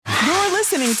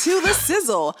listening to The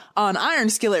Sizzle on Iron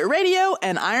Skillet Radio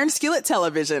and Iron Skillet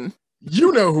Television.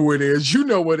 You know who it is. You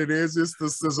know what it is. It's The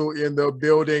Sizzle in the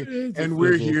building. And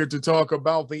we're here to talk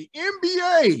about the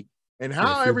NBA and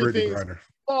how everything's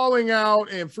falling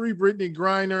out, and free Brittany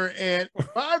Griner. And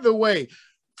by the way,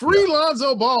 free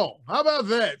Lonzo Ball. How about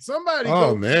that? Somebody.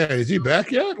 Oh, man. Is he back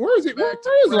yet? Where is he? Where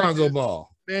is Lonzo Ball?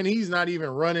 Man, he's not even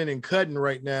running and cutting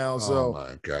right now. So, oh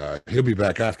my God, he'll be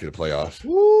back after the playoffs.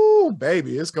 Ooh,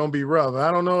 baby, it's gonna be rough.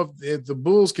 I don't know if the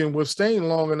Bulls can withstand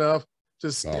long enough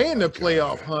to stay in the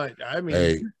playoff hunt. I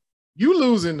mean, you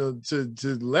losing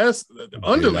to less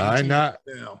underling.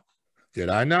 Did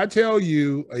I not tell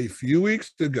you a few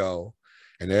weeks ago?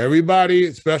 And everybody,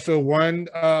 especially one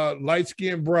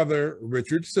light-skinned brother,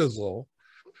 Richard Sizzle,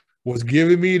 was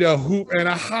giving me the hoop and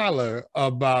a holler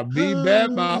about me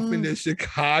bad-mouthing the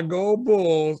Chicago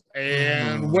Bulls.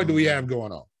 And what do we have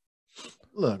going on?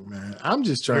 Look, man, I'm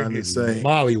just trying to say.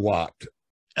 Mollywopped.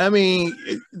 I mean,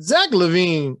 Zach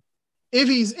LaVine, if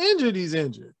he's injured, he's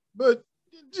injured. But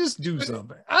just do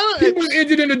something. He was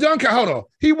injured in the dunk. Hold on.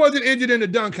 He wasn't injured in the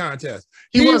dunk contest.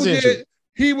 He was injured.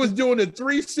 He was doing the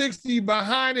 360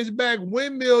 behind his back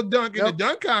windmill dunk in the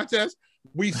dunk contest.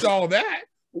 We saw that.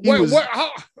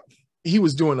 He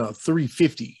was doing a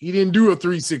 350. He didn't do a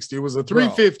 360. It was a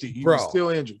 350. He was still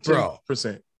injured.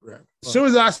 10%. Right. As soon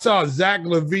as I saw Zach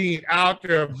LaVine out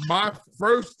there, my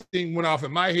first thing went off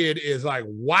in my head is like,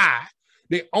 why?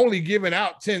 They only giving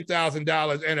out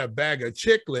 $10,000 and a bag of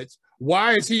chiclets.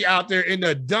 Why is he out there in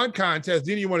the dunk contest?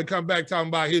 Then you want to come back talking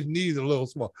about his knees a little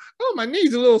small. Oh, my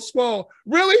knees a little small.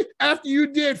 Really? After you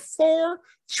did 4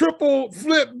 triple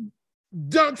flip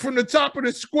dunk from the top of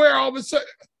the square, all of a sudden,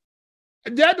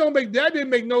 that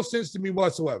didn't make no sense to me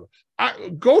whatsoever.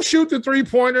 Go shoot the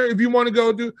 3-pointer if you want to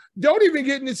go do. Don't even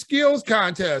get in the skills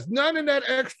contest. None of that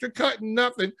extra cutting,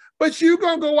 nothing. But you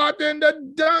gonna go out there in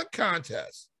the dunk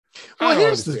contest. Well,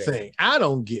 here's the thing I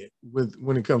don't get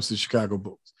when it comes to Chicago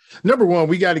Bulls. Number one,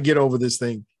 we got to get over this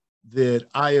thing that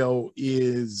Ayo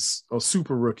is a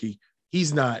super rookie.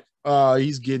 He's not.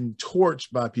 He's getting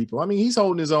torched by people. I mean, he's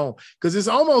holding his own, because it's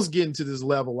almost getting to this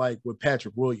level like with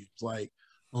Patrick Williams. Like,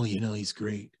 oh, he's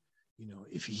great.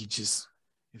 If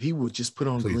he would just put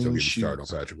on green shoes. On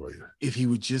Patrick Williams. If he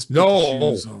would just put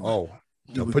shoes on.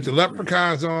 Don't put the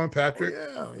leprechauns on, Patrick.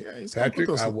 Yeah. Patrick,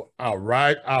 I'll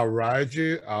ride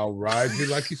you. I'll ride you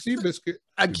like you see biscuit.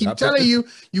 I keep telling you,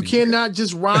 you cannot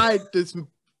just ride this.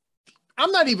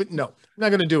 I'm not going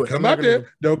to do it.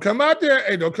 Don't come out there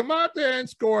and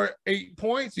score 8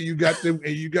 points. And you got them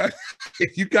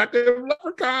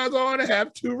leprechauns on and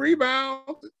have 2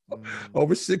 rebounds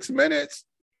over 6 minutes.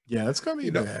 Yeah, it's gonna be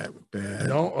bad. I'm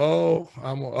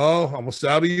gonna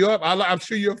saddle you up. I'm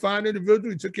sure you'll find an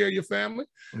individual who took care of your family.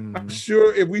 I'm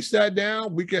sure if we sat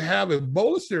down, we could have a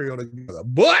bowl of cereal together.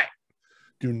 But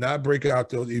do not break out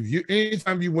those.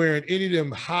 Anytime you're wearing any of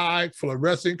them high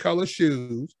fluorescent color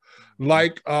shoes,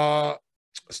 like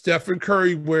Stephen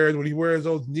Curry wears when he wears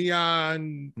those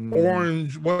neon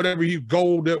orange, whatever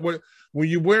gold. When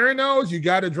you're wearing those, you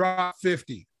got to drop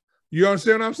 50. You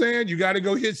understand what I'm saying? You got to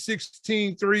go hit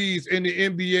 16 threes in the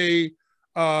NBA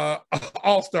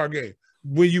All-Star game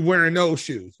when you're wearing those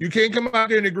shoes. You can't come out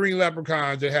there in the green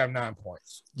leprechauns and have 9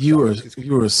 points. You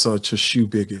are such a shoe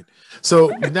bigot. So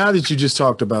now that you just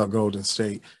talked about Golden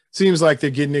State, seems like they're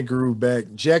getting their groove back.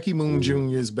 Jackie Moon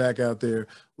Jr. is back out there.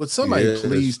 Would somebody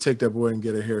please take that boy and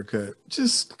get a haircut?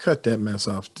 Just cut that mess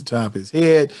off the top of his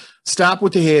head. Stop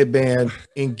with the headband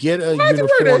and get a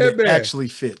uniform that actually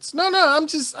fits. No,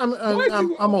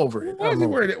 I'm over it. Why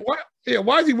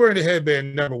is he wearing the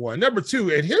headband? Number one. Number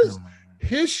two, and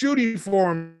his shooting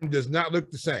form does not look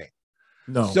the same.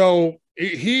 No. So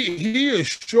he is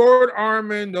short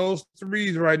arming those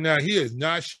threes right now. He is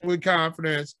not showing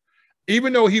confidence,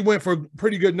 even though he went for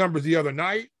pretty good numbers the other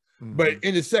night. But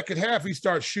in the second half, he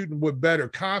starts shooting with better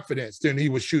confidence than he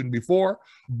was shooting before.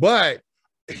 But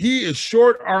he is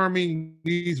short-arming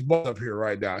these balls up here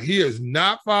right now. He is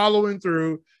not following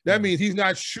through. That means he's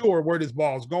not sure where this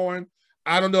ball's going.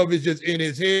 I don't know if it's just in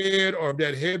his head or if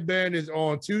that headband is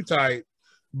on too tight.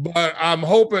 But I'm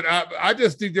hoping – I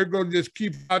just think they're going to just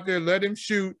keep out there, let him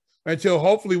shoot until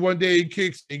hopefully one day he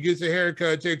kicks, he gets a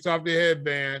haircut, takes off the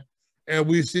headband, and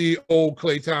we see old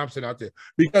Klay Thompson out there.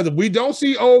 Because if we don't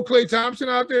see old Klay Thompson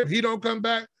out there, if he don't come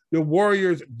back, the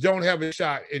Warriors don't have a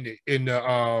shot in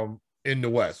the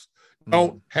West.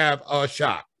 Don't have a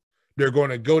shot. They're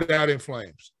going to go down in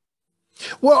flames.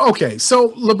 Well, okay. So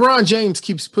LeBron James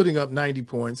keeps putting up 90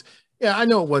 points. Yeah, I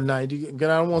know it was 90. I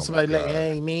don't want somebody like,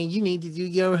 hey, man, you need to do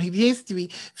your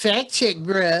history. Fact check,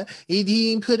 bruh. He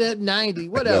didn't put up 90.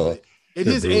 Whatever. At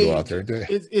his age,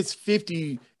 it's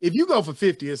 50. If you go for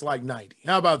 50, it's like 90.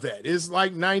 How about that? It's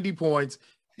like 90 points,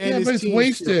 and but it's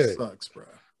wasted. Sucks, bro.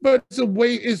 But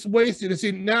it's wasted. And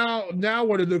see, now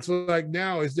what it looks like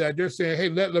now is that they're saying, hey,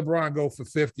 let LeBron go for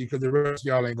 50 because the rest of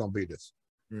y'all ain't gonna beat us.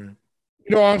 Right.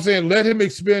 You know what I'm saying? Let him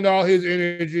expend all his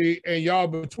energy,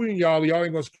 and between y'all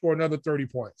ain't gonna score another 30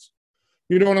 points.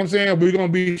 You know what I'm saying? We're gonna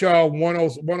beat y'all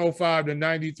 105 to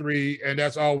 93, and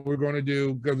that's all we're gonna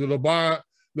do because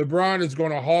LeBron is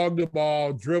gonna hog the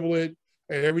ball, dribble it,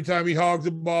 and every time he hogs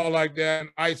the ball like that,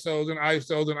 ISOs and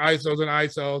ISOs and ISOs and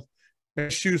ISOs.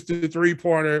 And shoots the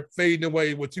three-pointer, fading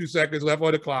away with 2 seconds left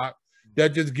on the clock.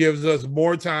 That just gives us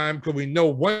more time because we know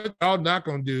what y'all not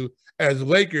going to do as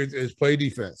Lakers is play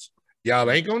defense. Y'all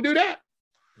ain't going to do that.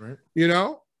 Right. You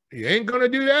know? You ain't going to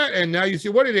do that. And now you see,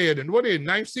 what are they at? What are they,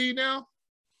 9th seed now?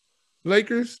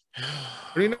 Lakers?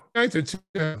 9th or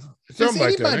 10th? Does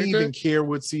anybody even care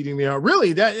what seeding they are?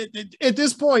 Really, that at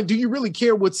this point, do you really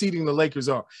care what seeding the Lakers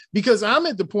are? Because I'm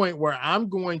at the point where I'm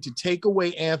going to take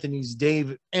away Anthony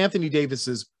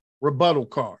Davis's rebuttal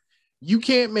card. You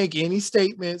can't make any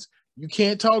statements. You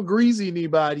can't talk greasy to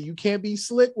anybody. You can't be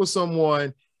slick with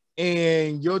someone,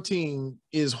 and your team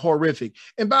is horrific.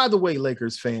 And by the way,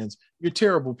 Lakers fans, you're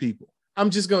terrible people. I'm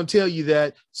just going to tell you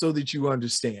that so that you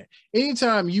understand.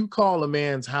 Anytime you call a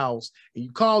man's house and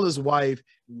you call his wife,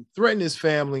 you threaten his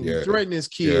family, you threaten his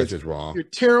kids, that's just wrong. You're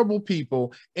terrible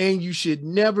people, and you should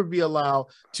never be allowed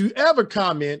to ever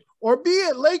comment or be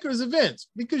at Lakers events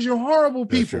because you're horrible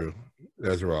people. That's true.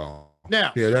 That's wrong.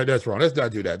 Now, that's wrong. Let's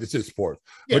not do that. This is sports.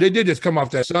 Yeah. But they did just come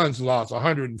off that Suns loss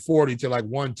 140 to like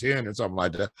 110 or something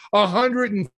like that.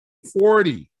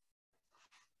 140.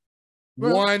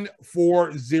 Well,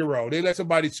 140. They let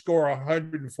somebody score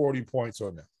 140 points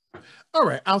on them. All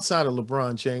right. Outside of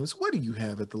LeBron James, what do you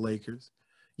have at the Lakers?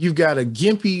 You've got a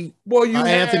gimpy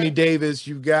Anthony Davis.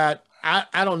 You've got,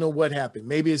 I don't know what happened.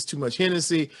 Maybe it's too much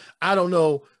Hennessy. I don't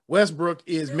know. Westbrook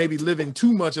is maybe living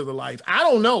too much of the life. I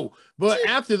don't know. But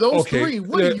after those three,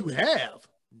 what do you have?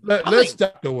 Let's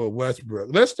stop with Westbrook.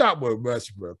 Let's stop with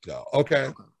Westbrook, though.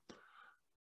 Okay.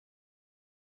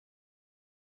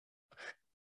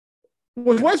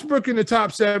 Was Westbrook in the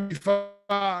top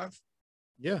 75?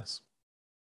 Yes.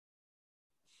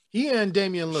 He and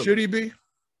Damian Lillard. Should he be?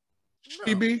 Should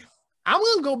he be? I'm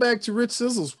going to go back to Rich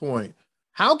Sizzle's point.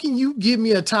 How can you give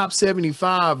me a top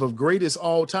 75 of greatest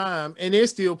all time and they're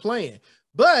still playing?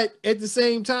 But at the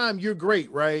same time, you're great,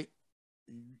 right?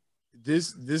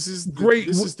 This is great.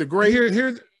 This is the great.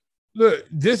 Look,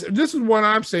 this is what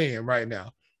I'm saying right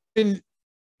now. And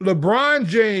LeBron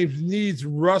James needs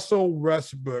Russell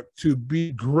Westbrook to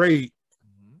be great.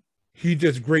 He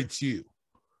just greats you.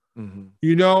 Mm-hmm.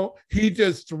 You know, he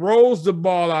just throws the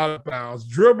ball out of bounds,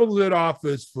 dribbles it off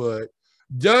his foot,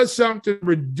 does something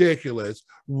ridiculous,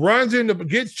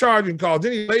 gets charging calls,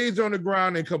 then he lays on the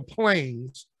ground and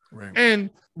complains. Right. And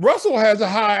Russell has a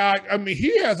high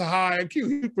IQ.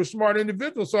 He's a smart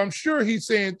individual. So I'm sure he's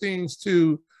saying things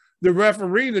to the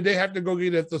referee that they have to go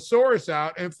get a thesaurus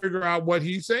out and figure out what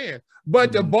he's saying.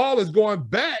 But the ball is going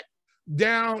back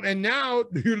down, and now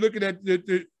you're looking at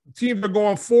the teams are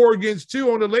going 4 against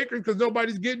 2 on the Lakers because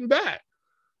nobody's getting back.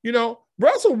 You know,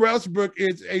 Russell Westbrook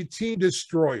is a team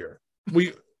destroyer.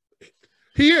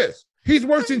 He is. He's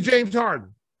worse than James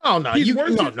Harden. Oh, no. No.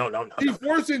 He's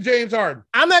worse than James Harden.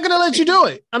 I'm not going to let you do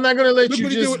it. I'm not going to let you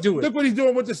just do it. Look what he's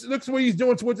doing with the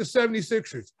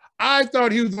 76ers. I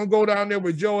thought he was going to go down there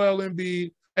with Joel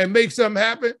Embiid and make something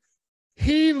happen.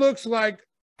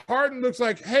 Harden looks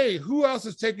like, hey, who else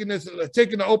is taking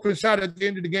the open shot at the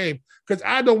end of the game? Because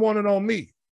I don't want it on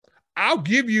me. I'll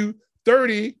give you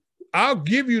 30. I'll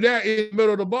give you that in the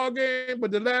middle of the ball game,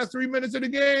 but the last 3 minutes of the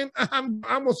game, I'm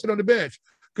going to sit on the bench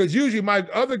because usually my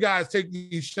other guys take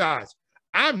these shots.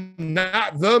 I'm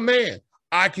not the man.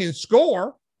 I can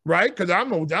score, right? Because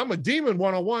I'm a demon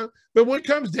one-on-one. But when it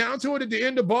comes down to it at the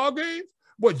end of ball games,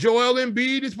 what, Joel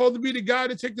Embiid is supposed to be the guy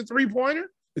to take the three-pointer?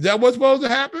 Is that what's supposed to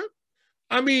happen?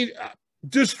 I mean,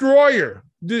 destroyer.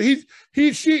 He's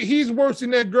worse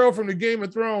than that girl from the Game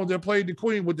of Thrones that played the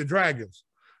queen with the dragons.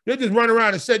 They just run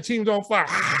around and set teams on fire.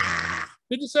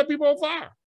 They just set people on fire.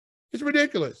 It's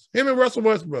ridiculous. Him and Russell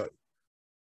Westbrook.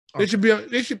 They should be on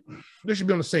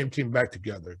the same team back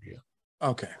together again.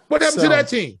 Okay. What happened to that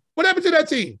team? What happened to that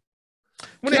team?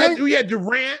 We had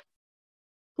Durant.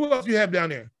 Who else do you have down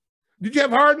there? Did you have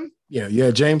Harden? Yeah, you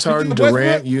had James Harden,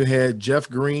 Durant. You had Jeff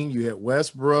Green. You had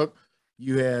Westbrook.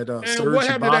 You had Serge what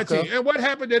happened Ibaka. to that team? And what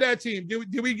happened to that team?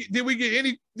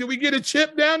 Did we get a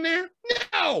chip down there?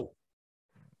 No.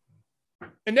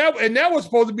 And that was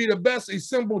supposed to be the best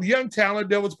assembled young talent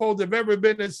that was supposed to have ever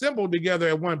been assembled together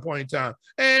at one point in time.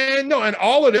 And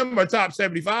all of them are top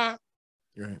 75.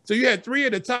 Right. So you had 3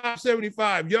 of the top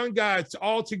 75 young guys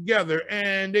all together,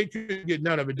 and they couldn't get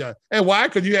none of it done. And why?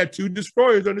 Because you had 2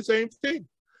 destroyers on the same team.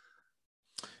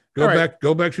 Go back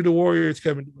to the Warriors,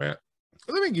 Kevin Durant.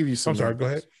 Let me give you some. I'm sorry. Go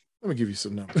ahead. Let me give you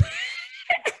some numbers.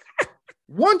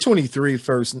 123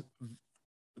 first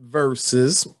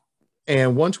versus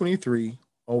and 123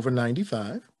 over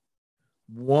 95,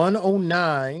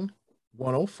 109,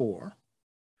 104,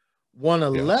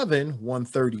 111,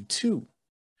 132.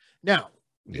 Now,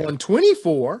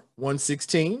 124,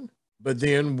 116, but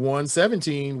then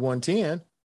 117, 110,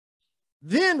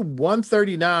 then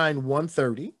 139,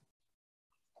 130,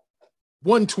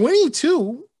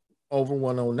 122 over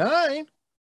 109.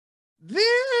 Then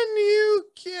you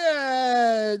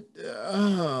get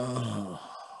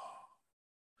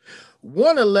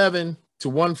 111 to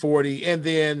 140, and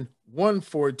then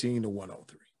 114 to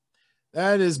 103.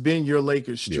 That has been your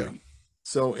Lakers streak. Yeah.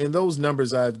 So in those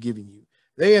numbers I've given you,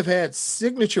 they have had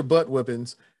signature butt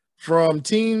whippings from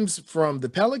teams from the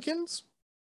Pelicans,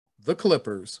 the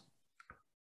Clippers,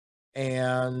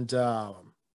 and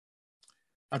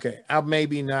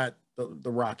maybe not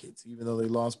the Rockets, even though they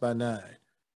lost by 9.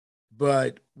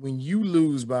 But when you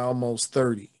lose by almost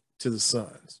 30 to the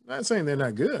Suns, I'm not saying they're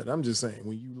not good. I'm just saying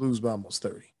when you lose by almost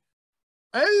 30,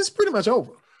 it's pretty much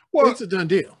over. Well, it's a done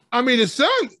deal. I mean, the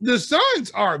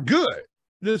Suns are good.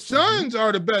 The Suns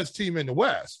are the best team in the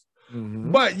West.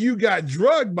 Mm-hmm. But you got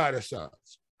drugged by the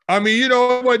Suns. I mean,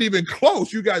 it wasn't even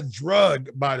close. You got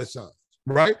drugged by the Suns,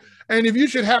 right? And if you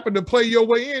should happen to play your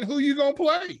way in, who you going to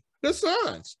play? The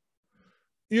Suns.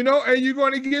 And you're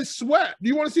going to get swept. Do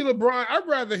you want to see LeBron? I'd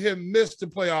rather him miss the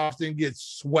playoffs than get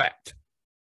swept.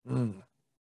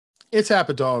 It's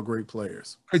happened to all great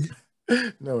players.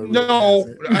 Absolutely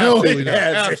not.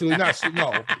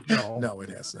 No, it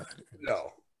has not.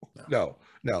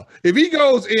 No. If he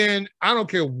goes in, I don't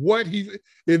care what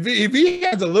if he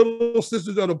has a little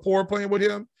Sisters of the Poor playing with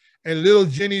him, and little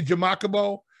Jenny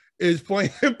Jamakabo is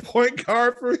playing point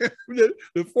guard for him, the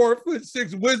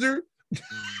 4'6" wizard.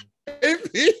 If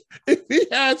he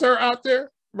has her out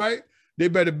there, right? They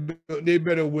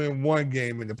better win one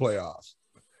game in the playoffs.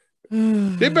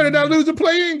 They better not lose a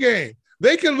play-in game.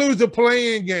 They can lose a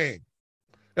play-in game.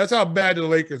 That's how bad the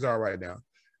Lakers are right now.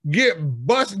 Get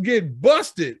busted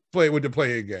play with the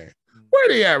play-in game. Where are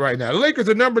they at right now? The Lakers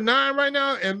are number 9 right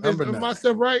now. And is my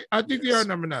stuff right? I think they are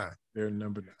number 9. They're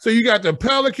number 9. So you got the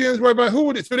Pelicans, right? But who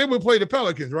would it? So they would play the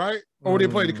Pelicans, right? Or would they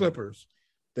play the Clippers?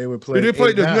 They would play. Did they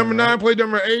play the number 9? Play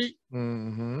number 8?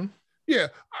 Mm-hmm. Yeah.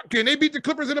 Can they beat the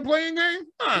Clippers in the play-in game?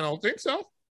 I don't think so.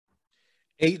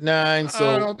 8-9.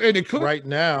 So right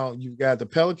now you've got the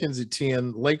Pelicans at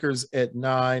 10, Lakers at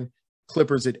 9,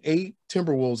 Clippers at 8,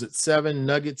 Timberwolves at 7,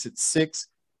 Nuggets at 6,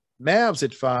 Mavs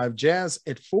at 5, Jazz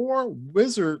at 4,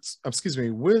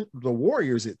 the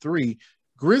Warriors at 3,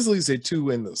 Grizzlies at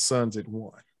 2, and the Suns at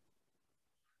 1.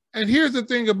 And here's the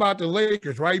thing about the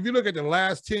Lakers, right? If you look at the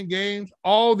last 10 games,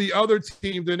 all the other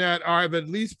teams in that are at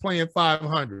least playing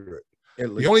 500.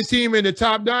 The only team in the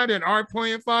top 9 that aren't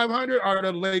playing 500 are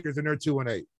the Lakers, and they're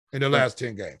 2-8 in the last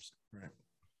 10 games. Right.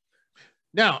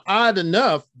 Now, odd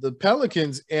enough, the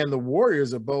Pelicans and the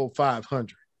Warriors are both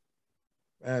 500.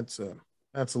 That's a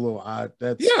little odd.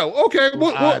 That's okay.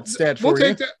 Odd stat for we'll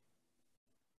take that.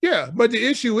 Yeah, but the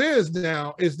issue is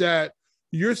that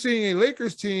you're seeing a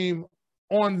Lakers team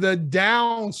on the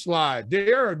downslide.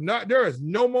 There is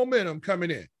no momentum coming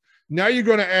in. Now you're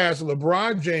going to ask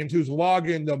LeBron James, who's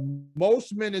logging the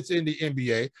most minutes in the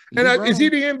NBA. And is he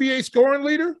the NBA scoring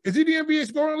leader? Is he the NBA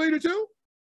scoring leader too?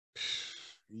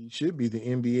 He should be the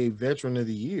NBA Veteran of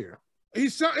the Year.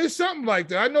 It's something like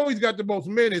that. I know he's got the most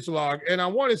minutes logged, and I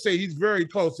want to say he's very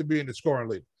close to being the scoring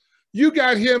leader. You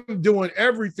got him doing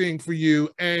everything for you,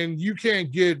 and you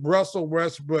can't get Russell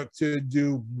Westbrook to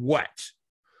do what?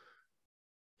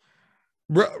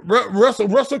 Russell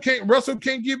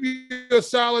can't give you a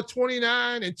solid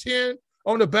 29 and 10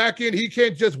 on the back end. He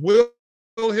can't just will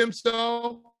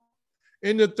himself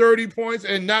into 30 points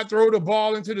and not throw the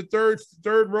ball into the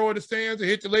third row of the stands and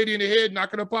hit the lady in the head,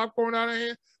 knocking the popcorn out of her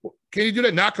hand. Can he do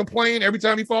that? Not complain every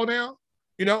time he fall down?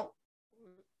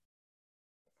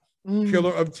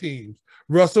 Killer of teams.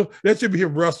 That should be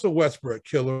him, Russell Westbrook,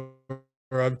 killer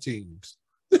of teams.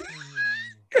 The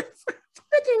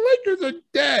Lakers are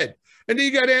dead. And then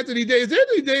you got Anthony Davis.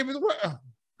 Anthony Davis, what?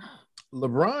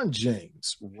 LeBron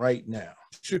James right now,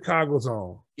 Chicago's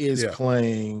own, is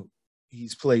playing.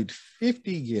 He's played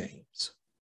 50 games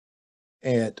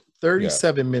at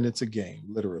 37 minutes a game,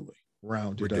 literally.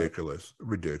 rounded ridiculous. up.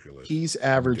 Ridiculous. He's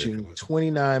averaging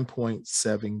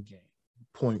 29.7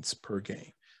 points per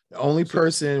game. The only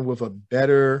person with a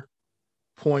better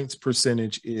points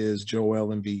percentage is Joel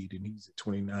Embiid, and he's at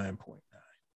 29.9.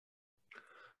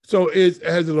 So is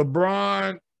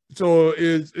LeBron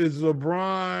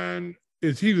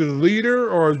he the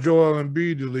leader, or is Joel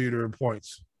Embiid the leader in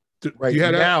points? Right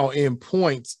now in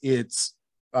points, it's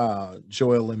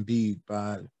Joel Embiid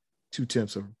by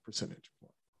 0.2 of a percentage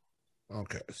point.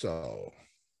 Okay, so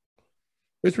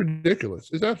it's ridiculous.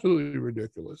 It's absolutely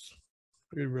ridiculous.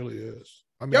 It really is.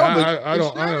 I mean, I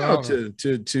don't know.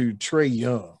 To Trae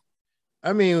Young.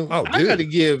 I mean, I got to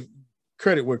give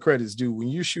credit where credit's due when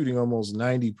you're shooting almost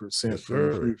 90%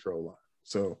 from the free throw line.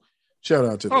 So shout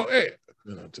out to them.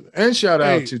 And shout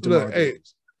out to DeMar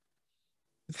Jones.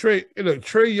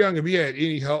 Trae Young, if he had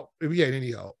any help,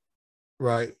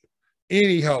 right?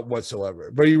 Any help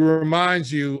whatsoever. But he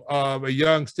reminds you of a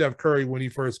young Steph Curry when he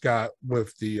first got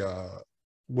with the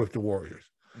Warriors,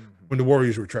 when the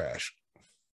Warriors were trash.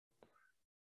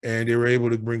 And they were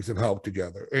able to bring some help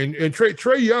together. And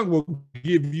Trae Young will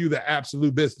give you the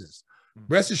absolute business.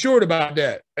 Rest assured about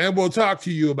that. And we'll talk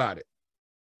to you about it.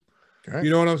 Okay.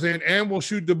 You know what I'm saying? And we'll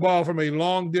shoot the ball from a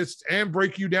long distance and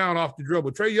break you down off the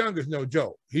dribble. Trae Young is no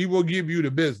joke. He will give you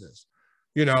the business.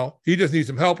 You know, he just needs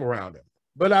some help around him.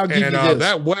 But I'll give you this.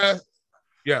 That West,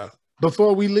 yeah.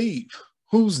 Before we leave,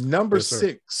 who's number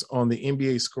 6 on the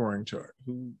NBA scoring chart?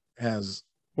 Who has...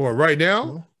 Well, right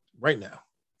now? Right now.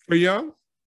 Trae Young?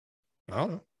 I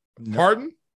don't know.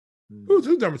 Harden? Who's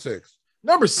number 6?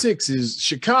 Number 6 is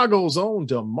Chicago's own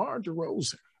DeMar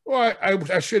DeRozan. Well,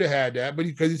 I should have had that, but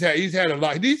because he's had a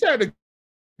lot. He's had a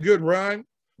good run.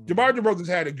 DeMar DeRozan's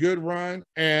had a good run,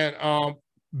 and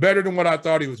better than what I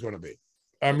thought he was going to be.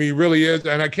 I mean, he really is,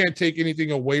 and I can't take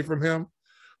anything away from him.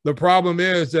 The problem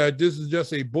is that this is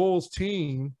just a Bulls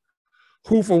team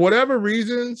who, for whatever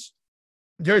reasons,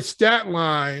 their stat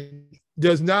line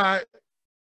does not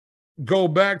go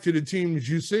back to the teams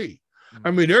you see.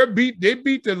 I mean, they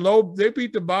beat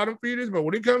the bottom feeders, but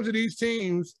when it comes to these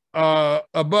teams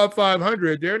above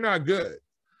 500, they're not good.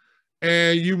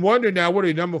 And you wonder now, what are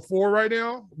they, number 4 right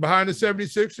now behind the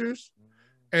 76ers?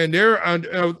 And they're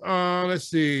let's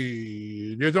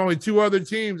see, there's only 2 other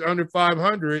teams under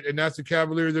 500, and that's the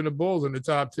Cavaliers and the Bulls in the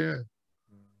top 10.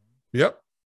 Yep.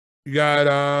 You got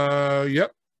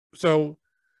So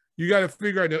you got to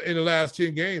figure out in the last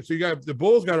 10 games. So the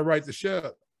Bulls got to right the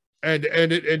ship. And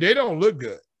they don't look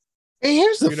good. And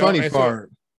here's the funny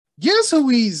part. Guess who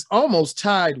he's almost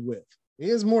tied with? He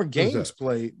has more games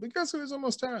played, but guess who he's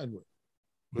almost tied with?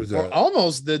 Who's that? Or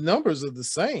almost the numbers are the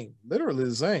same, literally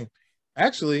the same.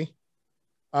 Actually,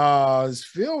 his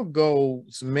field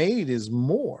goals made is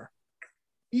more.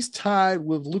 He's tied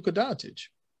with Luka Doncic.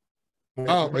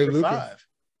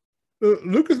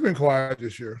 Luka's been quiet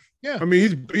this year. Yeah, I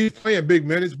mean he's playing big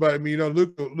minutes, but I mean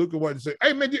Luka wanted to say,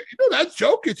 "Hey man, you know that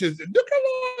Jokic is look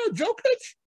at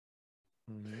Jokic.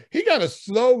 He got a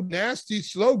nasty,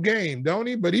 slow game, don't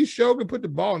he? But he sure can put the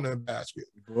ball in the basket.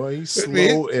 Boy, he's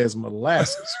slow as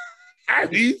molasses.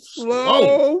 He's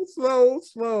slow.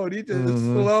 He just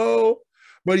slow,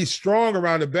 but he's strong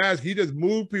around the basket. He just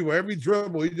moves people every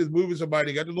dribble. He just moving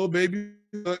somebody. He got the little baby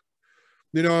look.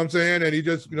 You know what I'm saying? And he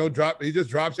just, he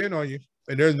just drops in on you.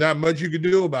 And there's not much you can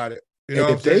do about it. You know,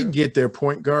 if they get their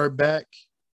point guard back,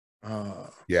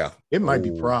 it might be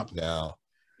problem. Now,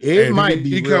 it might be.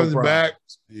 He comes back.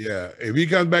 Yeah, if he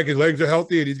comes back, his legs are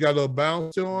healthy, and he's got a little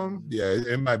bounce to him. Yeah,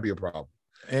 it might be a problem.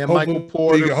 And Michael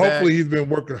Porter. Hopefully, he's been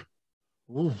working.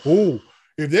 Ooh,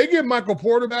 if they get Michael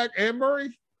Porter back and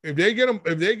Murray, if they get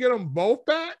them both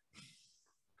back,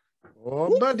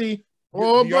 buddy. Do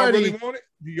y'all really want it?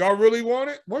 Do y'all really want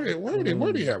it? Where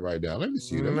are they at right now? Let me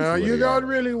see. No, you don't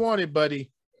really want it, buddy.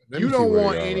 You don't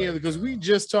want any of it because we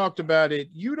just talked about it.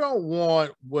 You don't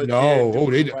want what? No,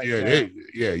 you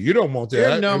don't want that.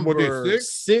 They're number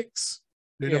 6.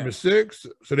 They're number 6,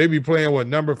 so they be playing what,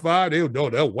 number 5?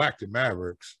 They'll whack the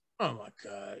Mavericks. Oh my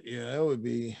God, yeah, it would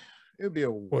be a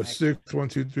what 6, 1,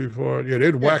 2, 3, 4. Yeah,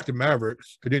 they'd whack the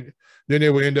Mavericks. Then they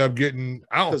would end up getting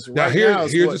out. Right now,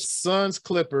 here's the Suns,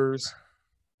 Clippers,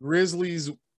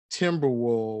 Grizzlies,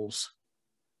 Timberwolves,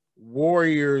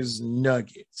 Warriors,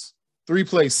 Nuggets. 3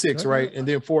 plays 6, right? And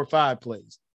then 4 or 5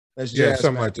 plays. That's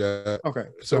something like that. Okay.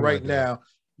 So right now,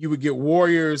 you would get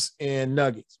Warriors and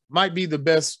Nuggets. Might be the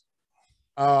best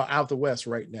out the West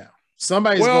right now.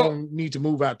 Somebody's going to need to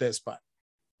move out that spot.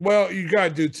 Well, you got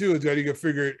to do too is that you can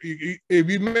figure if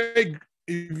you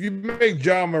make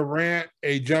Ja Morant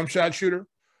a jump shot shooter,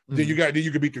 then you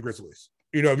can beat the Grizzlies.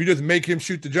 You know, if you just make him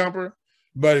shoot the jumper,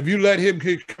 But if you let him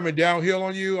keep coming downhill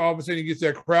on you, all of a sudden he gets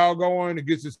that crowd going, it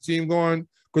gets his team going.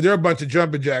 Because there are a bunch of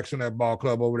jumping jacks in that ball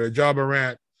club over there. Ja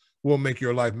Morant will make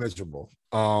your life miserable.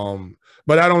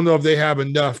 But I don't know if they have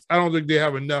enough. I don't think they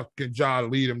have enough. Can Ja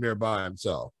lead him there by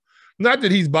himself? Not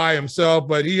that he's by himself,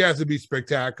 but he has to be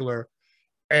spectacular.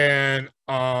 And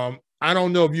I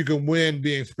don't know if you can win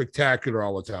being spectacular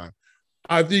all the time.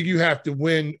 I think you have to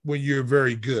win when you're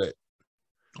very good.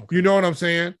 Okay. You know what I'm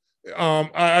saying?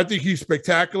 I think he's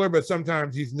spectacular, but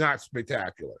sometimes he's not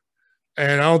spectacular.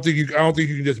 And I don't think you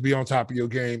can just be on top of your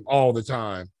game all the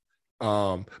time.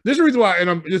 This is the reason why,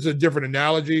 and this is a different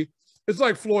analogy. It's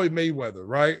like Floyd Mayweather,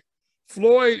 right?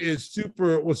 Floyd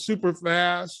was super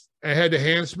fast and had the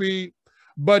hand speed,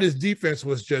 but his defense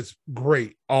was just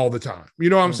great all the time. You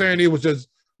know what I'm saying? It was just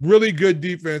really good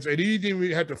defense, and he didn't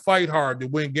even have to fight hard to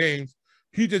win games.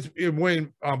 He just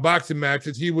win boxing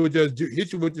matches. He would just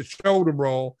hit you with the shoulder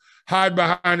roll, hide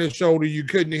behind his shoulder. You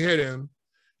couldn't hit him.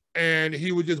 And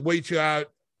he would just wait you out,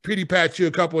 pity pat you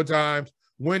a couple of times,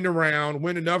 win the round,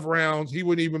 win enough rounds. He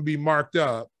wouldn't even be marked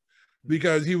up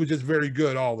because he was just very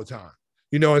good all the time.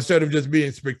 You know, instead of just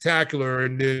being spectacular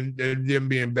and then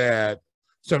being bad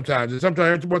sometimes. And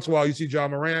sometimes once in a while you see Ja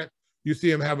Morant, you see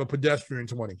him have a pedestrian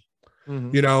 20,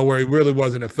 you know, where he really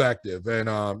wasn't effective.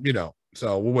 And, you know,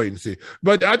 so we'll wait and see.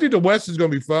 But I think the West is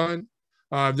going to be fun.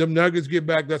 Them Nuggets get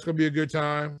back. That's going to be a good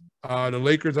time. The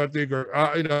Lakers, I think,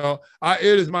 are, you know, it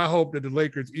is my hope that the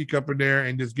Lakers eke up in there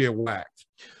and just get whacked.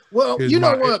 Well, you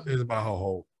know what? It is my whole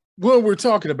hope. When we're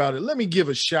talking about it, let me give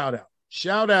a shout out.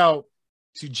 Shout out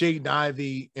to Jaden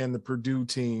Ivey and the Purdue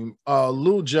team.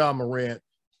 Lil Ja Morant,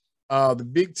 the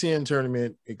Big Ten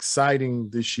tournament, exciting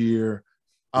this year.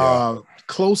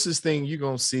 Closest thing you're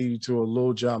going to see to a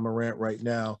Lil Ja Morant right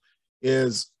now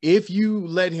is if you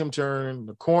let him turn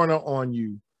the corner on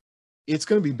you, it's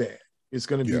going to be bad. It's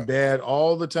going to be bad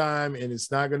all the time, and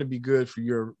it's not going to be good for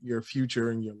your future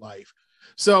and your life.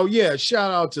 So, yeah,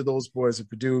 shout out to those boys at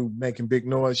Purdue making big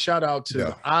noise. Shout out to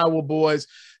the Iowa boys.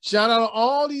 Shout out to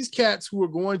all these cats who are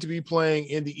going to be playing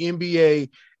in the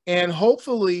NBA, and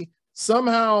hopefully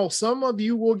somehow some of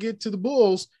you will get to the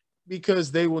Bulls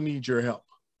because they will need your help.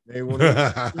 They will need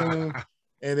it soon,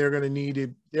 and they're going to need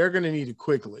it. They're going to need it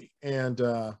quickly. And,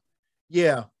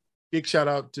 big shout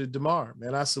out to DeMar,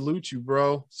 man. I salute you,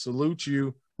 bro. Salute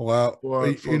you. Well, for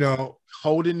you know,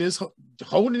 holding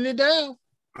it down.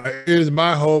 It is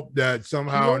my hope that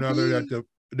somehow or another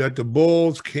that the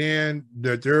Bulls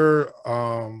that their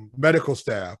medical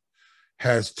staff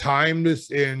has timed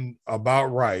this in about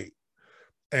right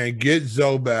and get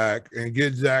Zoe back and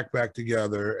get Zach back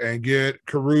together and get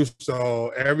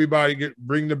Caruso,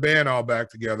 bring the band all back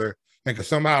together and can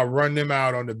somehow run them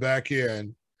out on the back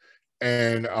end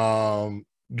and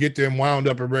get them wound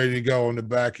up and ready to go on the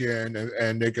back end,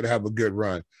 and they could have a good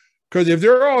run. Because if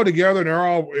they're all together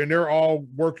and they're all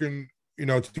working, you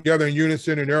know, together in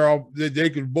unison,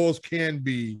 and Bulls can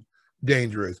be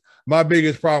dangerous. My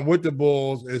biggest problem with the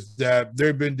Bulls is that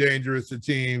they've been dangerous to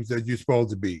teams that you're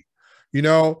supposed to beat. You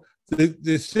know,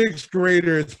 the sixth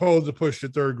grader is supposed to push the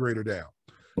third grader down.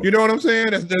 You know what I'm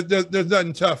saying? There's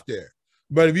nothing tough there.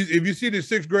 But if you see the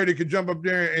sixth grader can jump up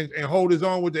there and hold his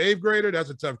own with the eighth grader, that's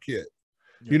a tough kid.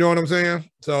 You know what I'm saying?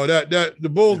 So that the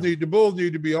Bulls need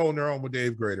to be holding their own with the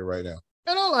eighth grader right now.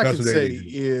 And all I can say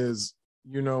is,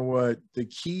 you know what, the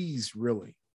keys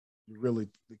really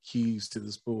the keys to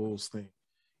this Bulls thing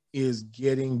is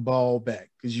getting ball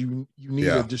back, because you need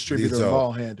a distributor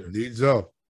ball handler.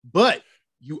 But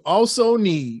you also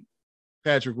need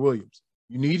Patrick Williams.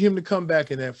 You need him to come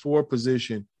back in that forward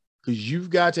position, because you've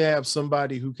got to have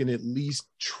somebody who can at least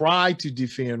try to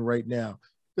defend right now.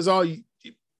 Because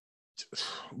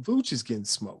Vooch is getting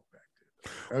smoked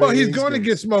back there. He's going to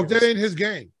get smoked. That ain't his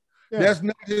game. Yeah. That's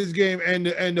not his game.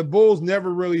 And the Bulls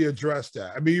never really addressed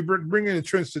that. I mean, you bring in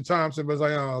Tristan Thompson, but it's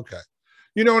like, oh, okay.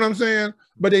 You know what I'm saying?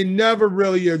 But they never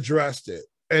really addressed it.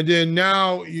 And then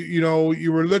now, you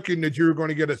were looking that you were going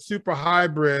to get a super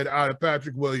hybrid out of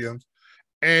Patrick Williams.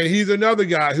 And he's another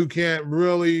guy who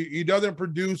he doesn't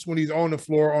produce when he's on the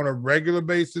floor on a regular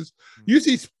basis. You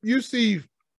see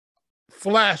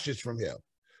flashes from him,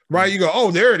 right? You go,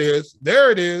 oh, there it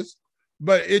is.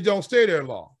 But it don't stay there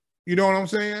long. You know what I'm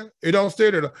saying? It don't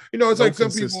stay there long. You know, it's like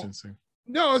some people.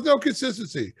 No, it's no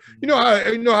consistency. You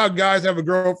know how guys have a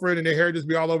girlfriend and their hair just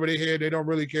be all over their head. They don't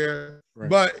really care. Right.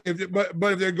 But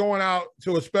if they're going out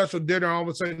to a special dinner, all of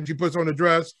a sudden she puts on a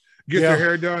dress, gets her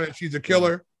hair done, and she's a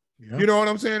killer. Yeah. You know what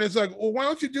I'm saying? It's like, well, why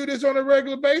don't you do this on a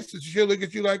regular basis? She'll look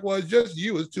at you like, well, it's just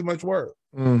you. It's too much work.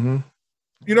 Mm-hmm.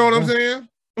 You know what I'm saying?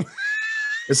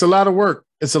 It's a lot of work.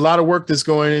 It's a lot of work that's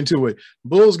going into it.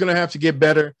 Bulls going to have to get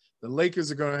better. The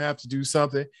Lakers are going to have to do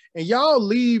something. And y'all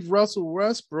leave Russell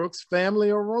Westbrook's family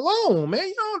alone,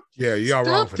 man. Y'all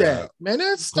wrong for that.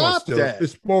 Man, stop that.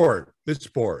 It's sport. It's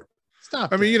sport.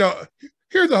 Stop. I mean,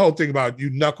 here's the whole thing about you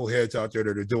knuckleheads out there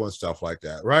that are doing stuff like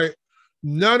that, right?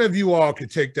 None of you all can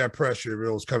take that pressure if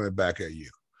it was coming back at you.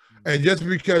 And just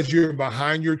because you're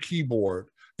behind your keyboard,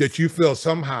 that you feel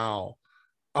somehow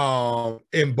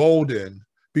emboldened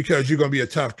because you're going to be a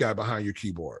tough guy behind your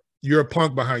keyboard. You're a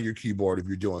punk behind your keyboard if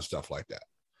you're doing stuff like that.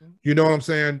 You know what I'm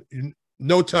saying?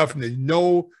 No toughness.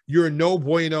 No, you're no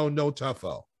bueno, no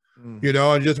tougho.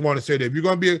 I just want to say that if you're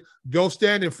going to go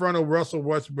stand in front of Russell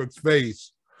Westbrook's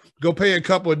face, go pay a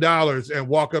couple of dollars and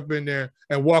walk up in there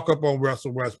and walk up on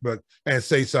Russell Westbrook and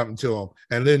say something to him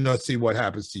and then let's see what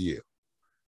happens to you.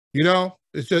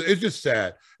 It's just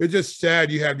sad. It's just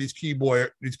sad you have these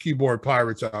keyboard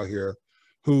pirates out here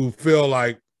who feel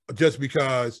like just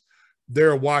because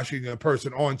they're watching a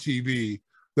person on TV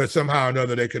that somehow or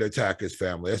another they could attack his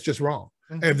family. That's just wrong.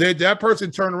 And if that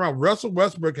person turned around, Russell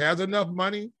Westbrook has enough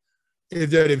money is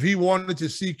that if he wanted to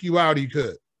seek you out, he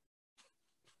could.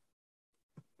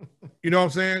 You know what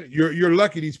I'm saying? You're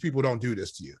lucky these people don't do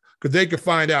this to you because they can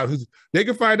find out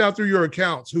through your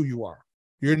accounts who you are.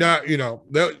 You're not,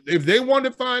 if they want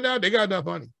to find out, they got enough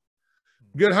money.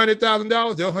 Get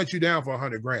 $100,000, they'll hunt you down for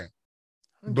 $100,000.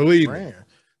 Believe me.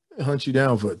 They'll hunt you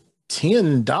down for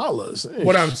 $10.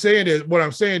 What I'm saying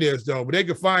is though, but they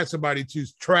can find somebody to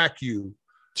track you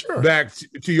back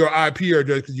to your IP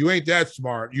address because you ain't that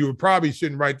smart. You were probably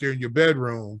sitting right there in your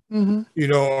bedroom,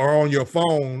 or on your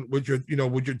phone with your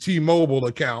T-Mobile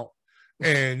account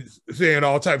and saying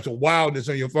all types of wildness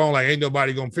on your phone, like ain't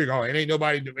nobody gonna figure out, ain't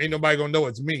nobody gonna know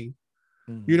it's me.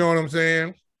 You know what I'm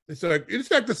saying? It's like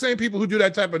the same people who do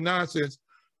that type of nonsense,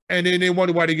 and then they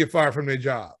wonder why they get fired from their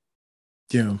job.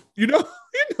 Yeah.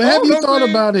 But have you thought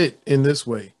about it in this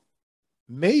way?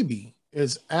 Maybe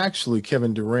it's actually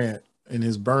Kevin Durant in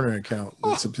his burner account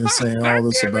that's been saying all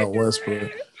this about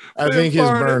Westbrook. I think his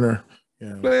burner.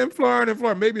 Yeah. Playing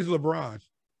Florida. Maybe it's LeBron.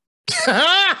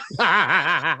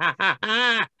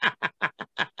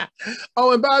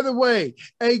 Oh, and by the way,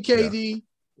 KD,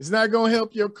 it's not going to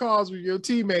help your cause with your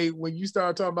teammate when you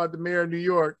start talking about the mayor of New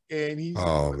York and he's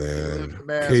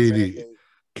KD,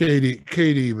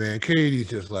 man. KD's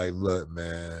just like, look,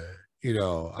 man,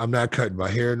 I'm not cutting my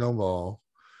hair no more.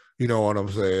 You know what I'm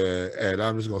saying? And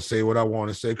I'm just going to say what I want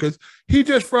to say because he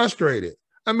just frustrated.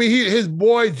 I mean, his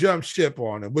boy jumped ship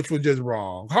on him, which was just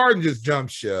wrong. Harden just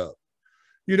jumped ship.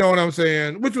 You know what I'm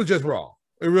saying? Which was just wrong.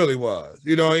 It really was.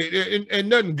 And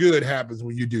nothing good happens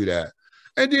when you do that.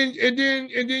 And then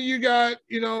you got,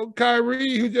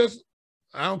 Kyrie who just,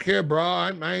 I don't care, bro.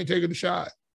 I ain't taking the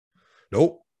shot.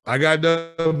 Nope. I got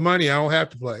the money. I don't have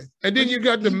to play. And then you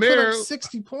got the mayor. Put up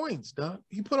 60 points, Doc.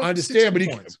 He put up I understand,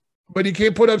 60 points. But he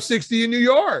can't put up 60 in New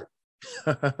York.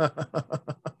 He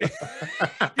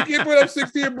can't put up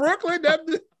 60 in Brooklyn.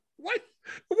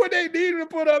 What they need him to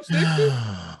put up 60?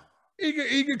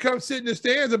 He can come sit in the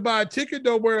stands and buy a ticket,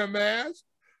 don't wear a mask,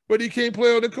 but he can't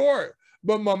play on the court.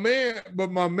 But my man,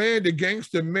 the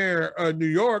gangster mayor of New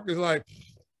York is like,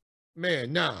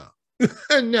 man, nah,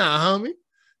 homie.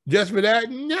 Just for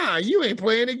that, nah, you ain't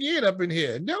playing again up in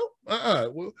here. Nope.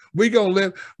 We gonna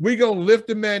lift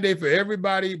the mandate for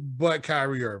everybody but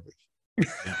Kyrie Irving.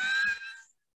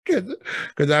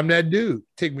 Cause I'm that dude.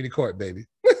 Take me to court, baby.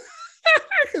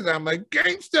 Cause I'm a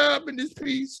gangster up in this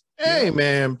piece. Hey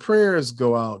man, prayers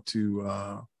go out to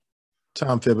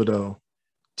Tom Thibodeau.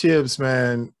 Tibbs,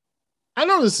 man. I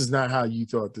know this is not how you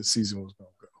thought this season was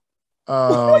gonna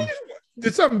go.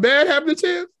 Did something bad happen to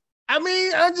Tibbs? I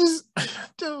mean,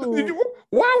 dude.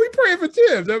 Why are we praying for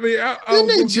Tibbs? I mean, didn't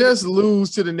they just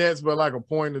lose to the Nets by like a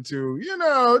point or two?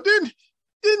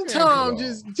 Didn't Tom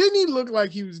didn't he look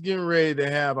like he was getting ready to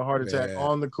have a heart attack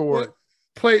on the court?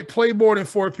 Play more than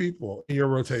 4 people in your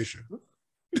rotation.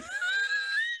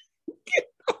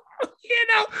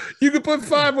 You can put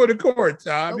 5 on the court,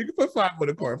 Tom. You can put 5 on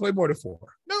the court. Play more than 4.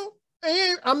 No.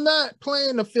 And I'm not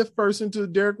playing the 5th person till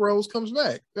Derrick Rose comes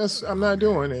back. I'm not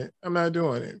doing it. I'm not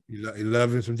doing it. He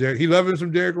loving some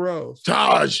Derrick Rose.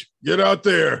 Taj, get out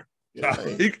there.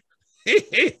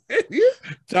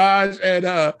 Taj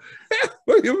and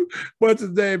what's his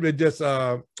name? That just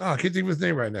I can't think of his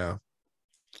name right now.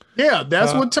 Yeah,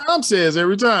 that's what Tom says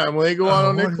every time when they go out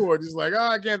on their court. He's like,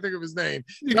 I can't think of his name.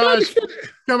 Taj,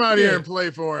 come out here and play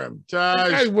for him.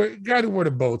 Taj. Guy who wore the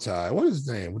bow tie. What is his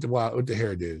name with the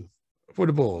hairdo? For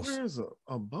the Bulls. Where's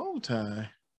a bow tie?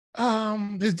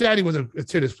 His daddy was a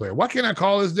tennis player. Why can't I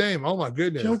call his name? Oh my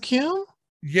goodness. Joakim?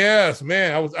 Yes,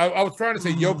 man. I was trying to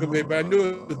say Jokovic, but I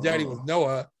knew his daddy was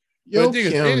Noah.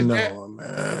 Joakim Noah,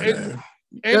 man.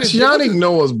 That's Yannick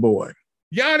Noah's boy.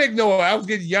 Yannick Noah. I was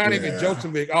getting Yannick and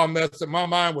Joseph all messed up. My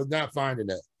mind was not finding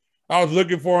that. I was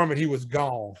looking for him and he was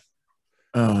gone.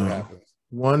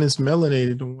 One is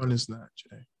melanated and one is not,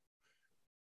 Jay.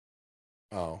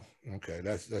 Oh, okay.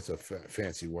 That's a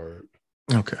fancy word.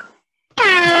 Okay.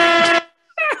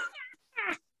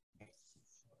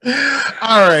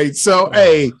 All right. So,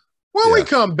 hey, when we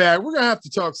come back, we're gonna have to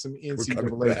talk some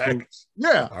NCAA hoops.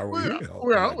 Yeah,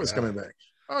 we're always coming back.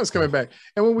 Always coming back.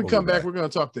 And when we come back, we're gonna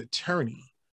talk the tourney.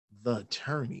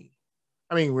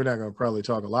 I mean, we're not gonna probably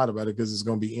talk a lot about it because it's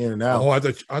gonna be in and out. Oh, I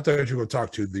thought you were gonna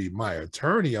talk to my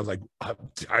attorney. I was like,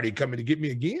 are they coming to get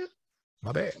me again?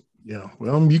 My bad. Yeah.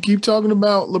 Well, you keep talking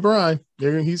about LeBron.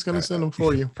 He's gonna send them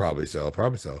for you. Probably so.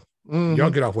 Mm-hmm. Y'all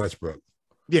get off Westbrook.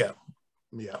 Yeah.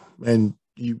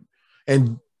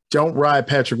 And don't ride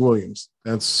Patrick Williams.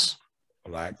 That's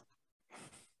like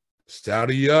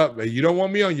stouty you up. And you don't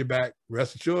want me on your back.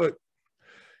 Rest assured.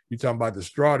 You talking about the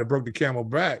straw that broke the camel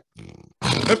back?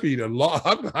 That be the law.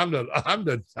 I'm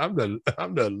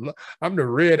the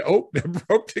red oak that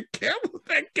broke the camel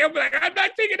back. I'm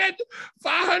not taking that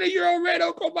 500-year-old red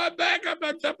oak on my back. I'm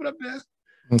not jumping up there.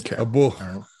 Okay. A bull.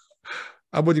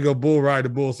 I want you to go bull ride. The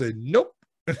bull said, nope.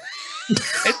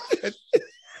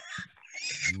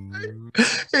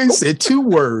 He said 2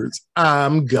 words.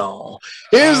 I'm gone.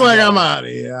 He's like, I'm out of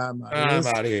here. I'm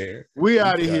out of here. We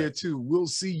out of here too. We'll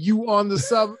see you on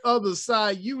the other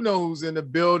side. You know who's in the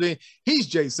building. He's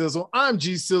Jay Sizzle. I'm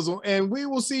G Sizzle, and we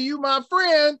will see you, my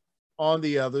friend, on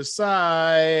the other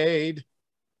side.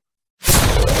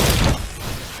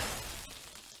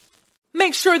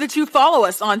 Make sure that you follow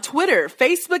us on Twitter,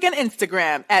 Facebook, and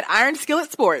Instagram at Iron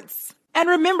Skillet Sports. And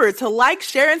remember to like,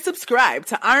 share, and subscribe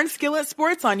to Iron Skillet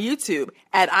Sports on YouTube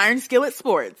at Iron Skillet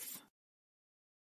Sports.